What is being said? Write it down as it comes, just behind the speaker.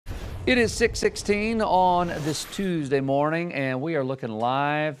It is 6:16 on this Tuesday morning, and we are looking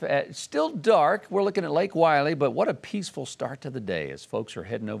live at, still dark. We're looking at Lake Wylie, but what a peaceful start to the day as folks are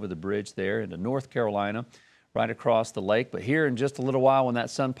heading over the bridge there into North Carolina, right across the lake. But here in just a little while when that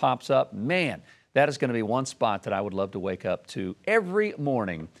sun pops up, man, that is going to be one spot that I would love to wake up to every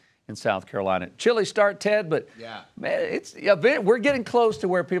morning in South Carolina. Chilly start, Ted, but yeah, man, we're getting close to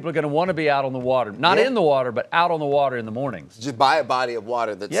where people are going to want to be out on the water. Not in the water, but out on the water in the mornings. Just by a body of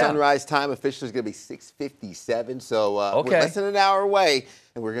water. The sunrise time officially is going to be 6:57, so we're less than an hour away,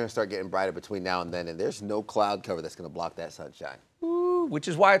 and we're going to start getting brighter between now and then, and there's no cloud cover that's going to block that sunshine. Ooh, which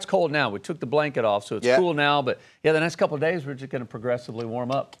is why it's cold now. We took the blanket off, so it's cool now, but the next couple of days, we're just going to progressively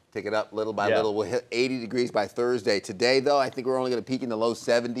warm up. Take it up little by little. We'll hit 80 degrees by Thursday. Today, though, I think we're only going to peak in the low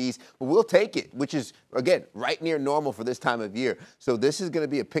 70s, but we'll take it, which is, again, right near normal for this time of year. So this is going to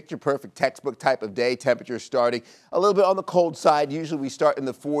be a picture-perfect textbook type of day. Temperatures starting a little bit on the cold side. Usually we start in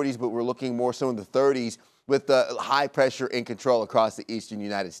the 40s, but we're looking more so in the 30s with the high pressure in control across the eastern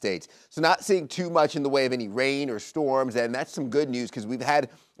United States. So not seeing too much in the way of any rain or storms, and that's some good news because we've had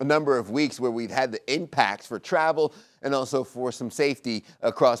a number of weeks where we've had the impacts for travel and also for some safety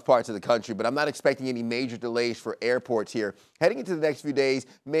across parts of the country. But I'm not expecting any major delays for airports here. Heading into the next few days,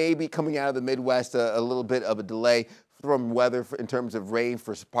 maybe coming out of the Midwest, a little bit of a delay from weather in terms of rain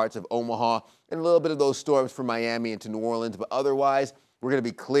for parts of Omaha and a little bit of those storms from Miami into New Orleans. But otherwise, we're going to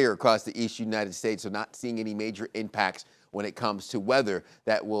be clear across the eastern United States, so not seeing any major impacts when it comes to weather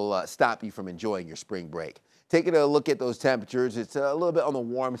that will stop you from enjoying your spring break. Taking a look at those temperatures, it's a little bit on the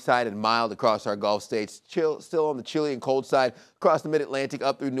warm side and mild across our Gulf states. Still on the chilly and cold side across the mid-Atlantic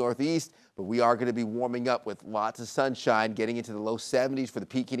up through Northeast, but we are going to be warming up with lots of sunshine, getting into the low 70s for the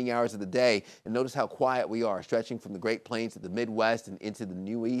peak heating hours of the day. And notice how quiet we are, stretching from the Great Plains to the Midwest and into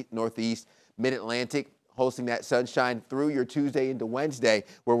the Northeast, mid-Atlantic, hosting that sunshine through your Tuesday into Wednesday,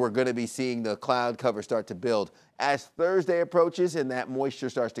 where we're going to be seeing the cloud cover start to build. As Thursday approaches and that moisture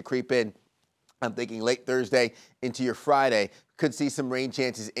starts to creep in, I'm thinking late Thursday into your Friday, could see some rain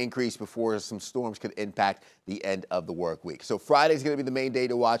chances increase before some storms could impact the end of the work week. So Friday is going to be the main day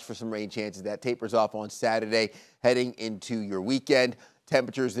to watch for some rain chances. That tapers off on Saturday, heading into your weekend.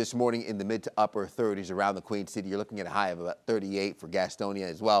 Temperatures this morning in the mid to upper 30s around the Queen City. You're looking at a high of about 38 for Gastonia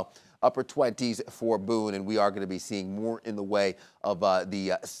as well. Upper 20s for Boone, and we are going to be seeing more in the way of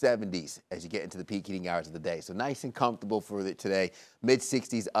the 70s as you get into the peak heating hours of the day. So nice and comfortable for today. Mid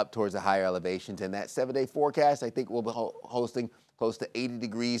 60s up towards the higher elevations, and that 7-day forecast I think we'll be hosting close to 80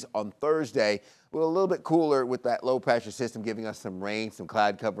 degrees on Thursday. We're a little bit cooler with that low pressure system giving us some rain, some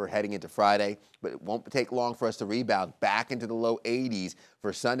cloud cover heading into Friday, but it won't take long for us to rebound back into the low 80s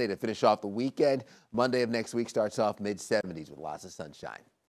for Sunday to finish off the weekend. Monday of next week starts off mid 70s with lots of sunshine.